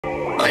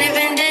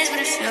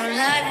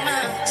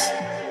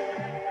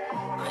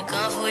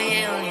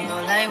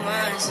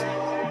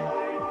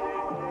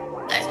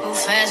times. Life move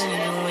fast when you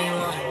do what you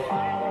want.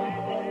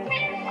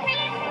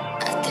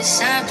 At this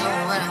time,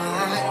 doing what I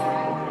want.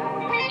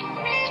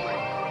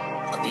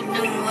 Hope you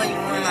doing what you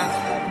want.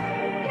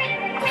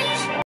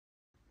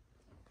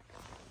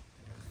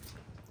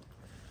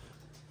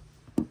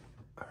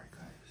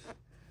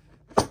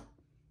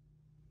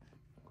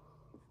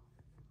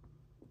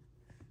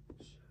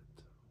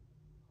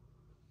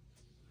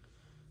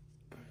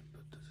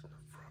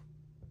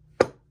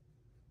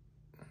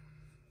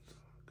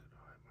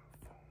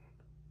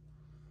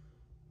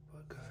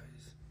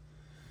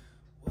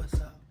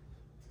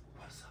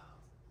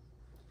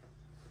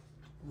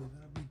 We're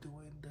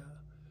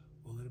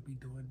gonna be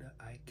doing the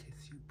I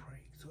kiss you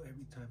prank. So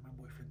every time my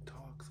boyfriend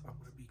talks, I'm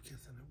gonna be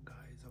kissing him,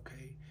 guys,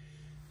 okay?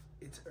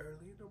 It's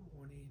early in the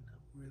morning,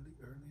 really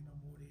early in the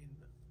morning.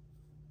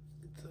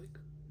 It's like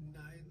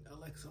 9.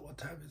 Alexa, what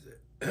time is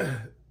it?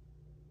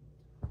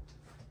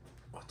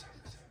 What time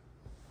is it?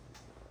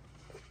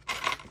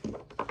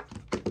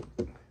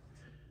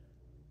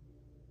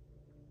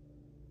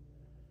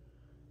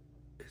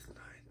 It's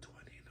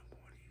 9:20 in the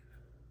morning.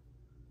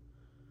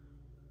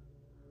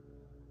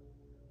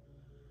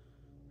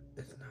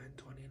 It's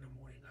 9:20 in the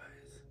morning,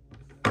 guys.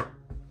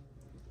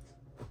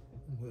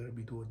 We're gonna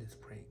be doing this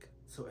prank.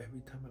 So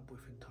every time my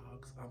boyfriend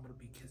talks, I'm gonna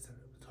be kissing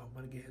him. So I'm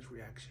gonna get his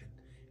reaction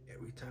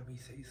every time he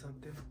says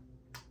something.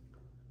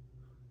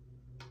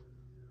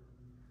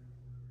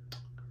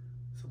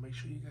 So make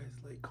sure you guys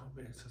like,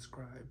 comment, and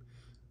subscribe.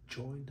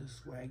 Join the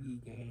Swaggy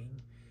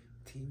gang.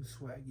 Team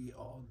Swaggy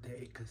all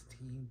day, cause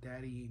Team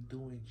Daddy ain't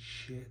doing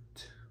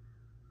shit.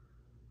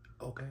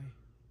 Okay?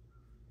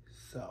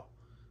 So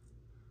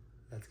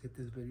let's get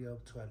this video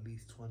up to at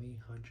least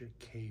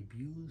 2,100K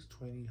views,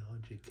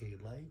 2,100K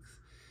likes,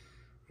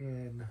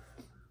 and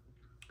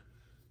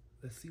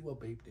let's see what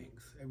Babe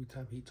thinks. Every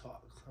time he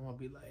talks, I'm gonna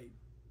be like,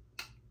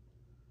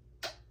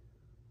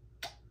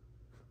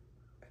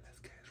 and let's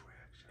get his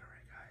reaction. All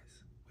right,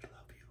 guys, we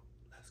love you.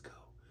 Let's go.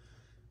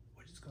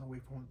 We're just gonna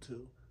wait for him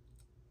to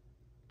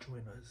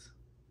join us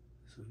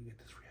so we can get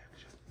this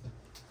reaction.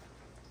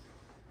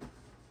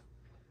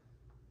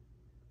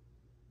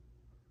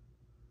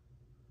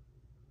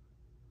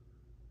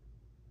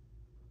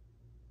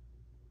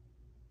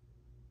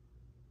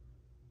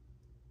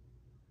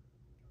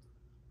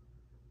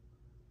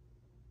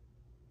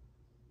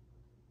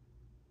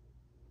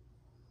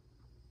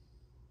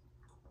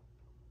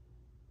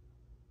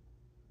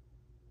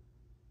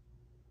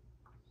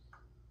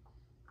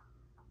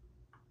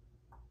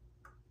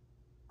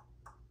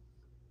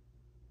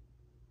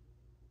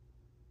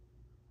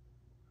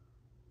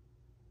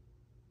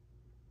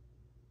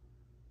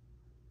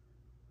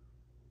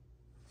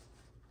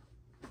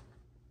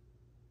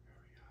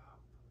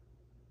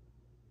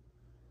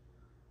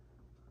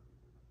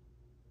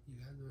 You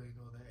guys already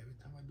know that every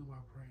time I do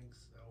my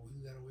pranks, I always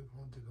gotta wait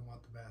for him to come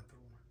out the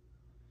bathroom.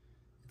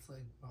 It's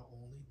like my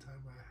only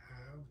time I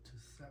have to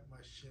set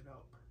my shit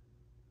up.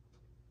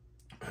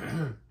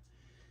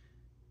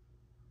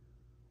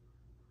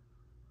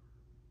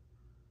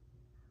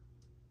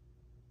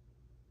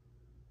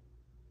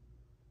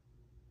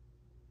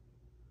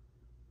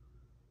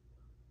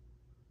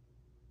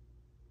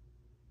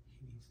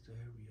 He needs to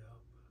hurry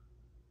up.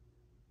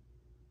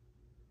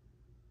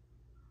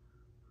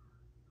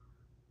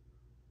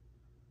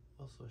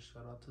 Also,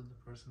 shout out to the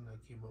person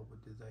that came up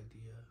with this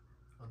idea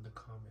on the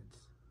comments.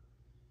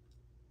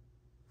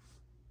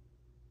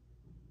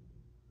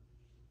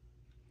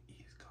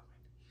 He's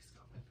coming. He's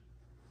coming.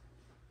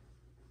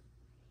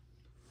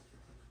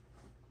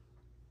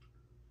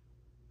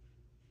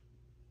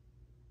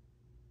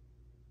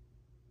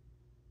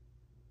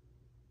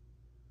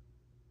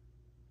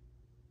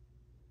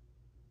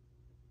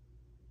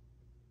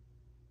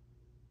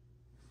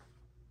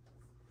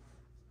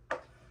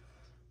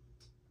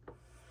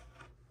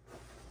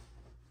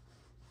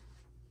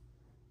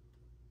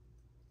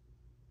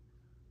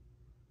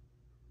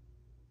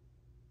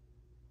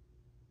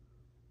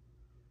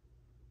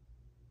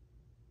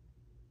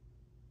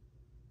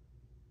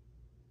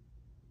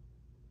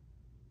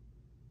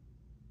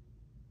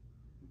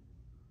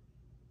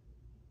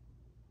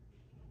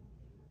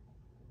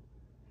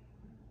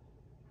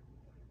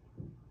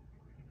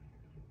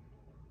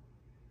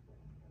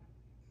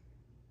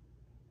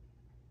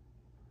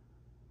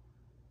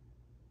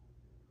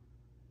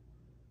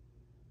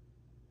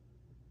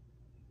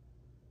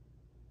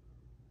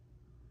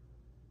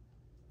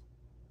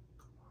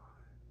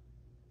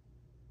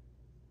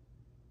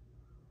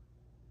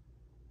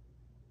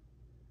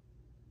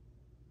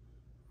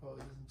 Oh,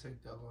 it doesn't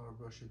take that long to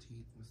brush your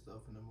teeth and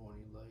stuff in the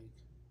morning. Like,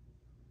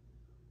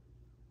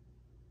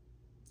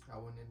 I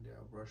went in there,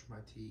 I brushed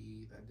my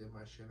teeth, I did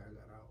my shit, I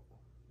got out.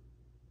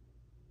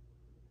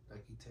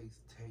 Like, it takes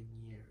 10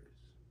 years.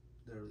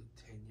 Literally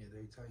 10 years.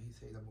 Every time he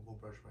says I'm gonna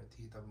go brush my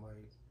teeth, I'm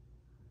like,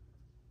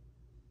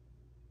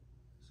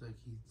 it's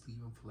like he's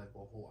leaving for like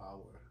a whole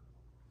hour.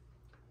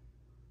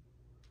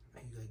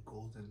 And he like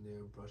goes in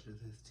there,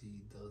 brushes his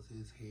teeth, does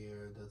his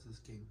hair, does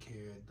his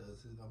skincare,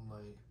 does his, I'm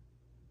like,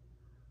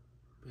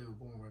 babe,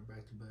 we're going right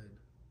back to bed.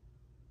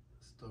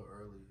 still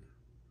early.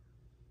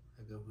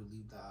 Like if we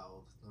leave the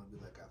house, it's gonna be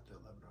like after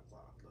 11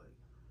 o'clock. Like.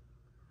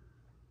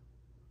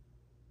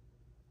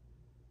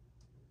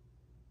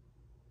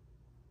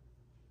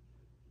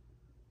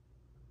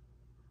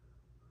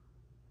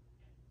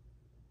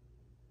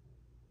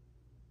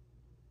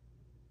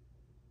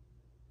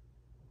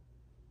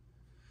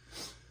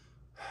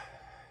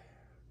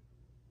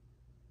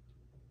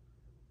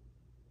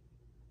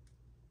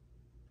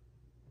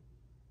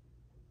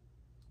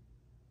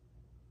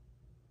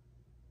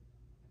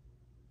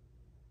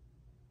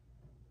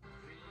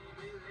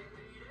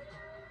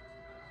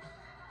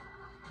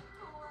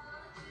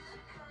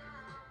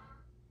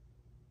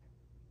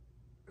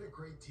 A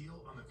great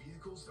deal on the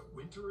vehicles that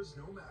winter is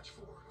no match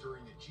for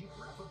during the Jeep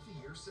Wrap-Up the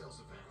Year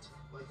sales event.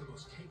 Like the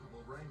most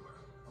capable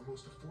Wrangler, a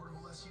most affordable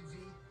SUV,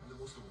 and the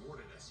most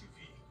awarded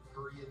SUV.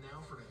 Hurry in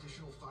now for an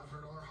additional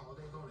 $500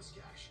 holiday bonus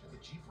cash at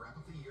the Jeep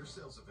Wrap-Up the Year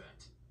sales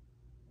event.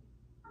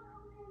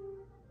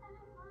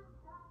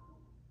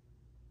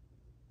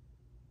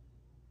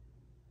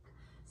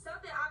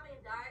 Something I've been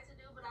dying to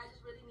do, but I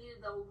just really needed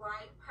the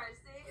right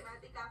person, and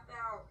I think I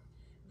found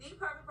the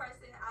perfect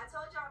person. I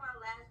told y'all in my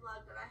last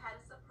vlog that I had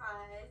a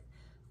surprise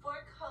for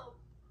Kobe.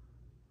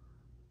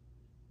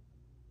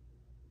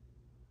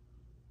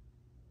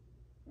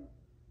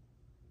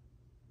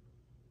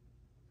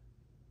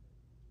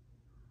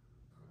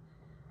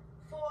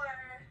 For,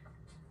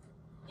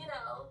 you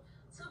know,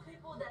 two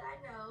people that I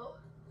know.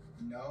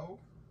 No?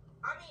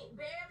 I mean,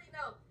 barely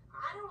know.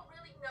 I don't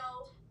really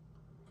know.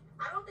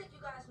 I don't think you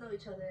guys know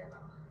each other at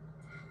all.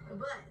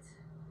 But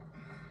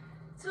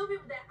two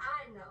people that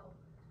I know.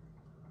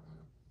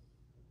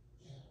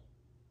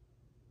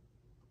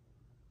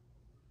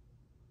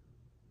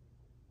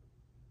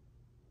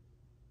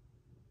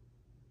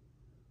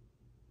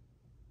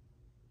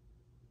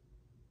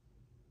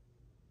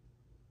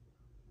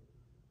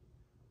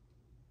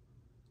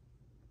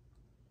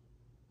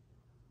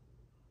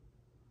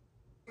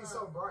 He's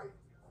so bright.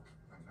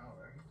 I know,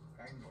 right?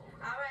 Hang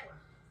over. All right,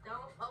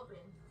 don't open.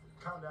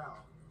 Calm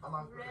down. I'm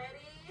on.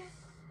 Ready?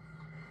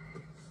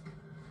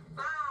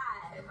 5,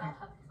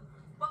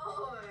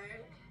 4,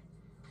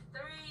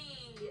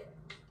 3,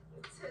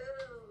 2,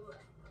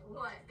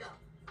 1, go.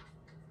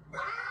 Oh,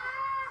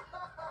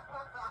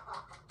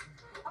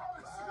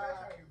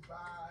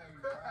 Bye.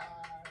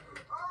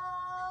 Oh!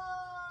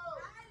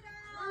 I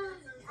know. I'm a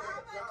genius. Where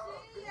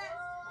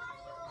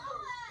you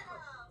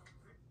going?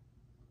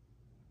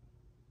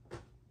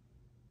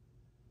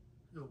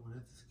 Yo, what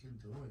is this kid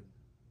doing?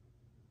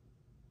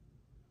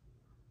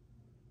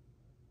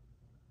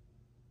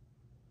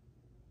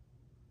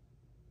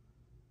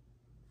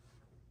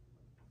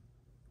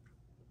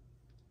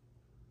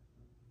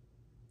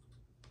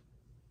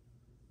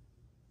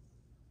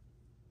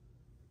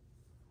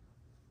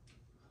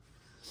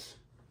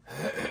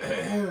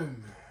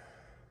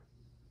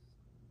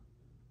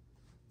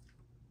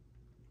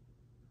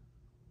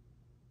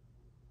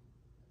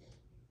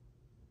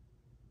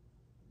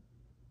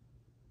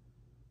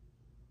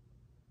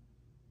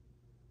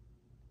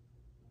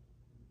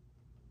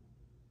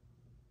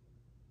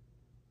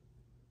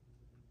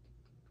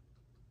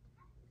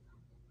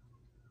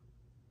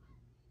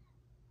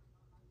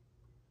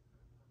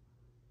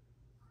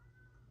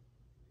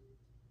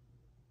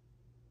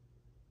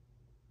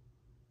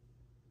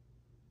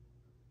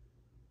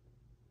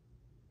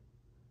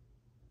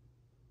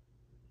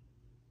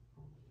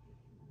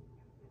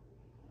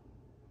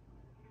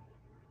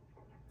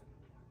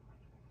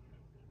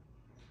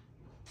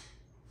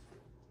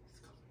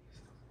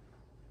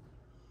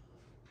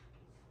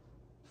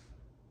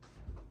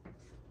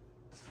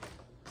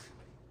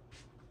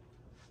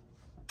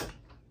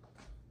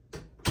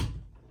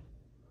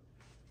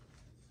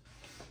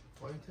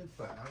 Why you take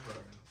forever?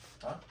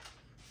 Huh?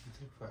 You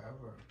take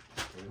forever.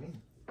 What do you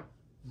mean?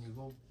 When you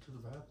go to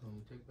the bathroom,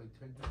 you take like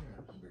 10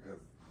 years.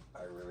 Because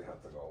I really have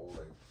to go.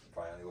 Like,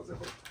 finally was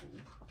able to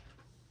poop.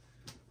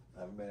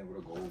 I haven't been able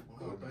to go Oh, I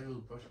good. thought you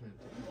was brushing your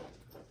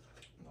teeth.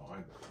 No,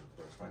 I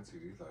brushed my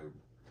teeth. I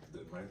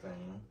did my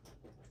thing.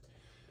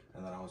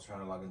 And then I was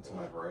trying to log into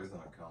my Verizon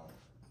account.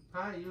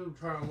 How you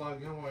trying to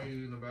log in while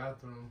you're in the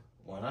bathroom?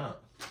 Why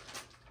not?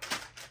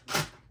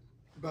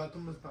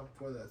 Bathroom is not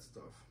for that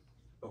stuff.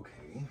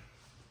 Okay.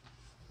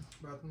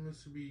 Bathroom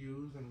is to be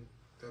used and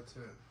that's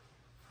it.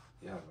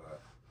 Yeah,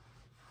 but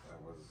I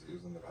was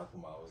using the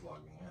bathroom while I was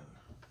logging in.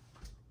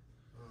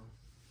 Oh.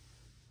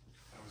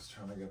 I was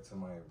trying to get to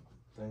my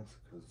things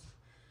because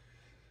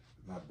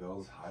my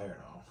bill's higher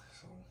now,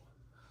 so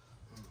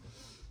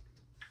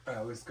I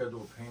always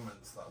schedule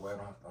payments that way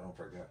I don't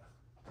forget.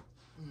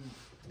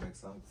 It makes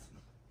sense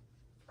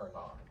or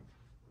not?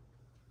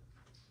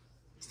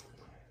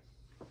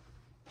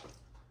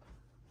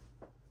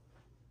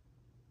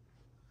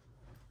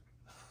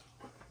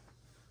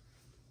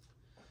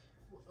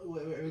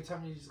 Wait, every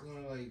time you're just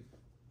gonna like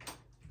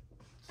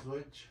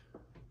switch.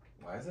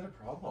 Why is it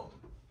a problem?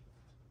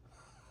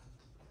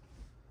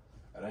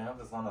 I didn't have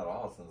this on at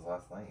all since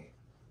last night.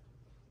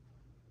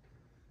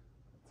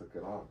 I took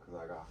it off because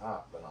I got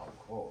hot, but now I'm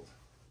cold.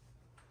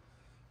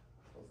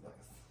 Feels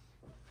nice.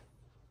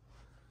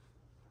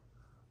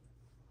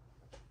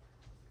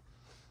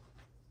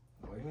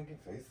 Why are you making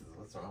faces?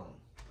 What's wrong?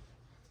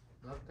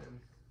 Nothing.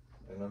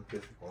 Que no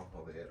empiece con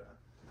jodera.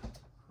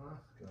 Huh?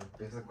 Que no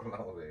empiece con la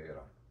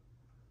jodera.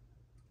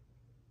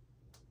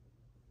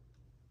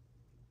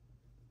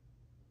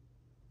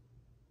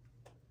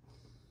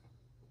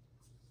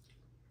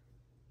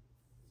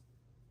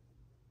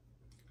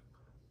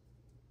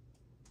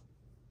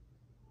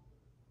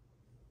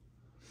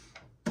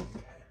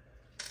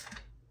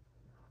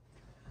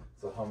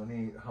 So how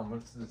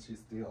much did she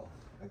steal?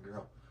 That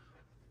girl?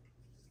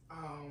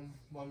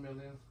 1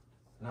 million.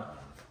 Nuh-uh.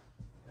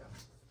 Yeah.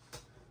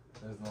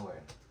 There's no way.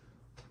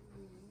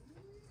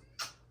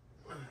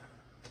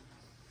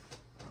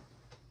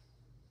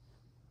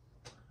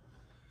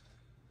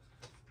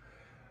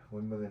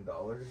 $1 million?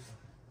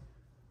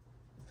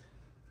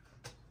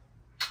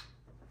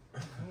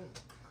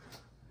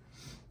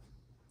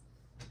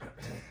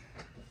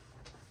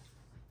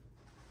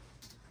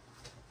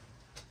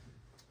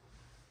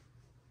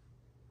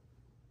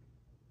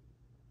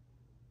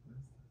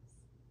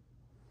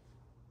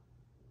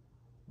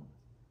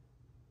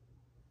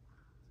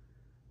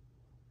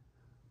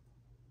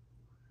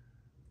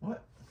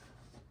 What?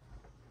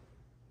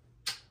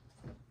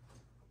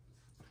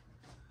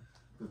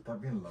 Tú estás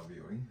bien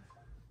labio, ¿eh?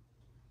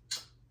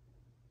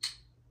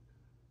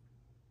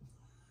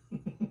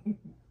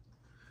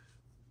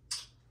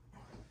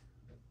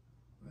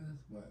 That is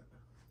wet.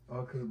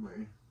 Oh, cause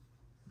my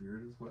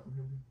beard is wet,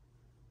 maybe?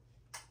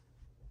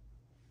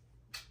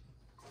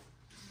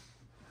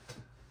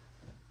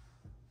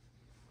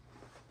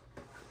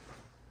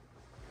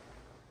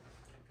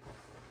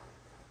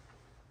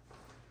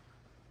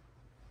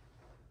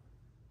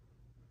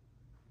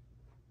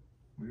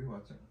 What are you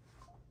watching?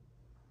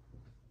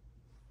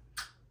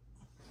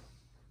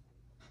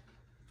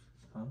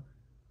 Huh?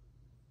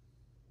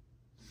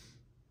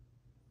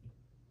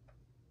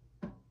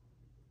 What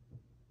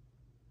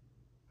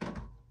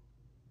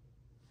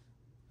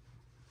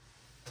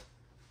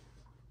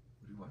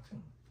are you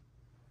watching?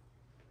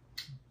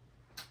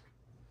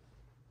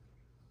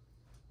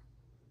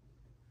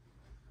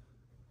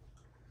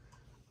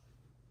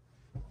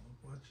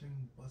 Watching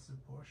Busted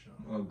Porsche.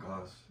 Oh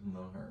gosh,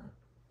 no her.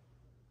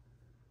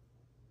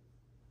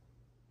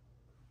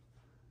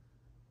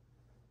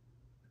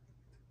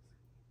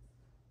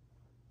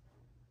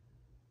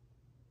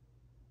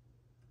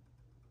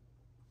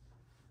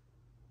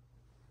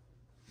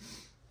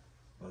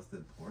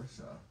 Busted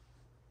Porsche.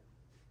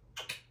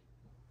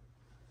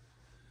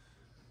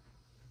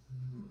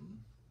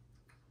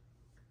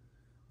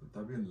 Está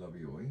bien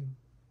labio hoy.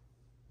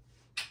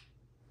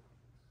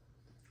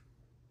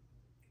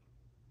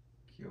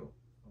 Cute.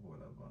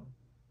 Whatever.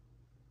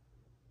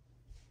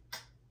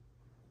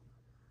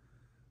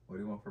 What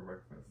do you want for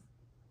breakfast?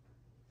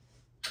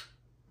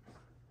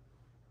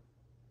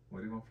 What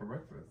do you want for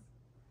breakfast?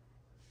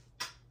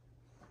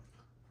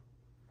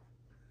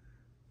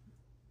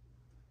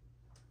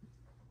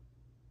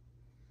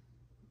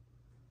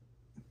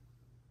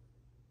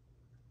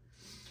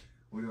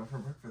 What do you want for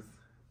breakfast?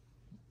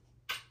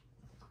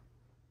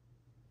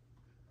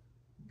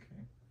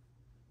 Okay.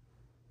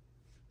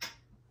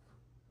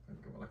 Come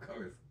on, la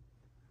cabeza.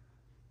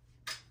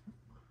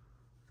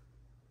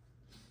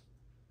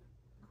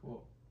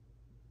 Cool.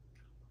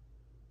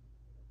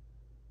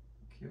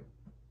 Cute.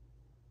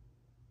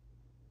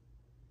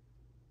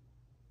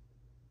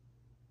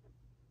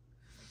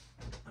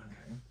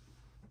 Okay.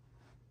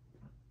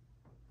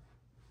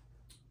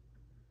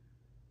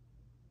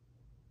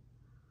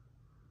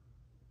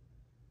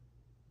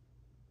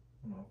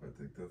 I don't know if I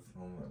take this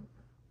home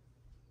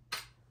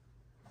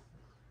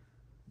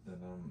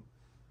then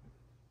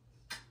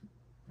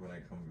when I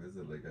come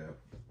visit, like I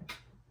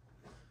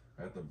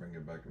have to bring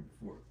it back and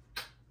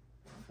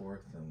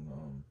forth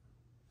and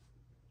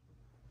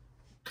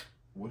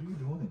what are you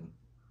doing?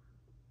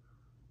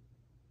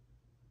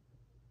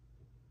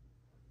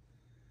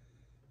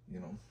 You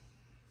know?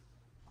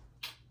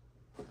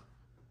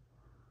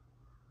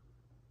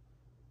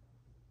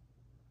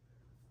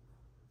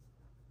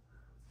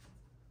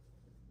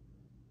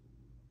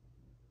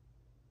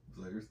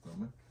 Was that your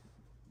stomach?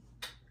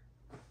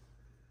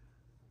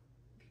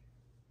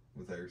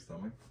 Was that your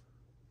stomach?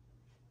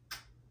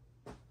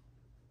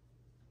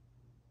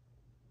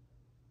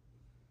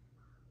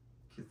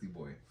 Kissy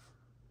boy.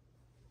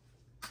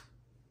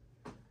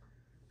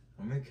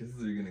 How many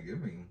kisses are you gonna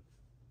give me?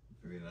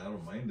 I mean, I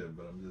don't mind it,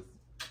 but I'm just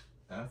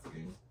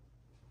asking.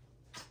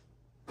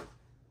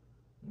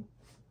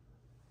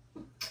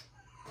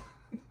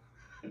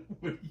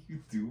 What are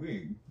you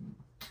doing?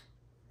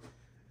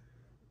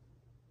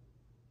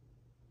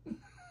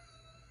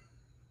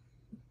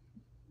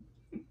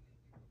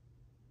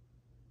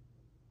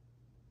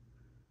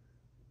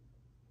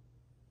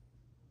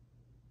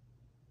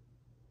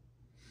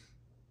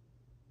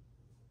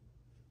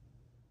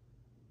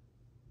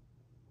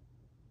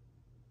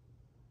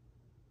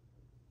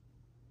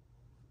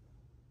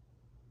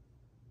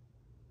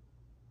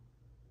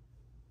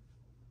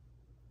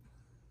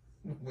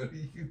 What are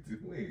you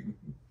doing?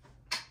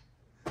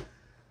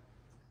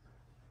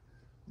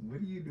 What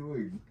are you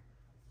doing?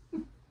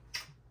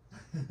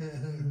 What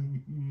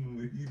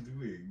are you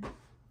doing?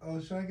 I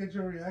was trying to get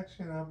your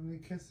reaction. How many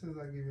kisses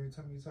I give you every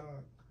time you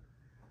talk?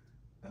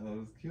 That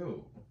was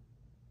cute.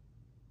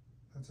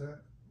 That's it?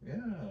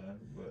 Yeah,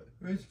 but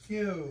It was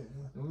cute.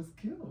 it was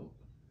cute.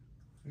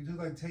 We took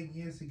like 10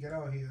 years to get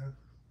out here.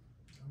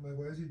 I'm like,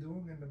 what is he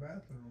doing in the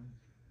bathroom?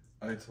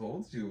 I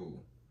told you.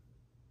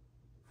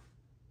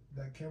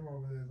 That camera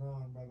over there is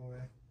on, by the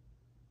way.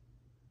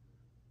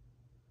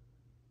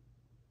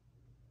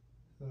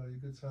 So you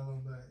could tell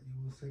him that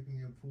you was taking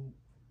your poop.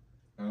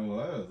 I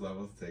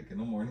was taking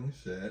a morning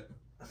shit,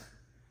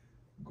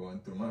 going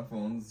through my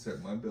phone to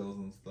check my bills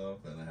and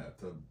stuff, and I had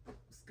to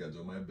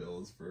schedule my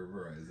bills for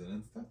Verizon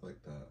and stuff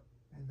like that.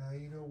 And now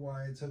you know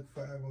why it took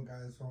forever,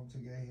 guys, for him to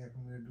get here for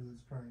me to do this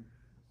prank.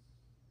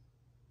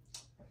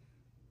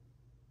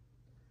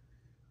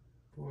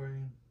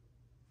 Boy.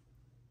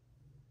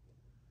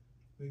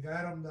 We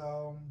got him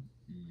though.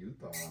 You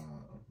thought.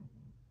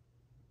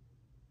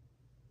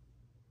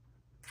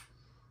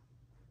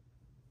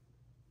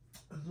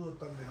 Let's do a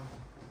thumbnail.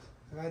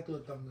 I gotta do a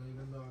thumbnail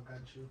even though I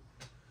got you.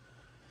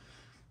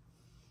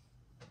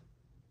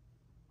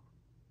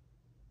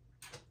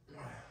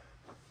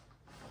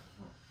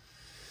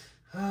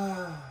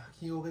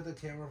 Can you go get the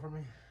camera for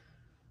me?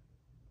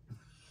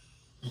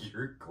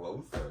 You're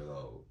closer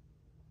though.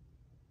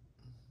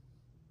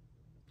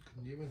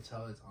 Can you even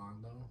tell it's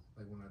on though?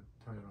 Like when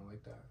I turn it on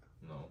like that?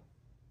 No.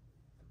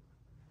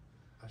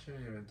 I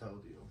shouldn't even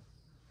told you.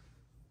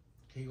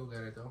 Can you go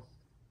get it though?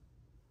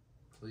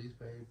 Please,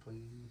 babe,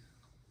 please.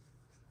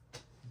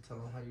 And tell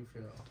them how you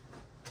feel.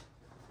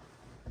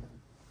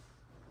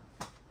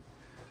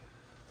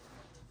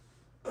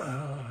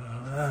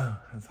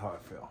 That's how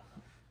I feel.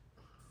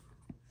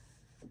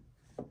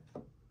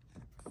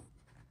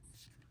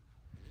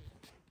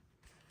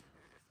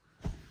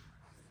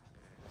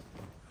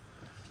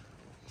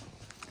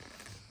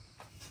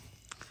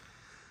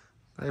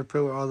 I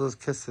feel with all those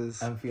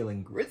kisses. I'm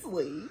feeling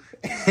grizzly.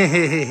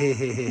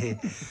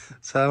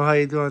 So how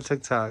you doing on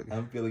TikTok?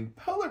 I'm feeling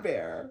polar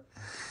bear.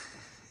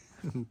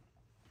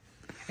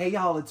 Hey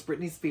y'all, it's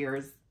Britney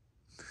Spears.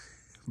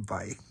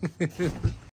 Bye.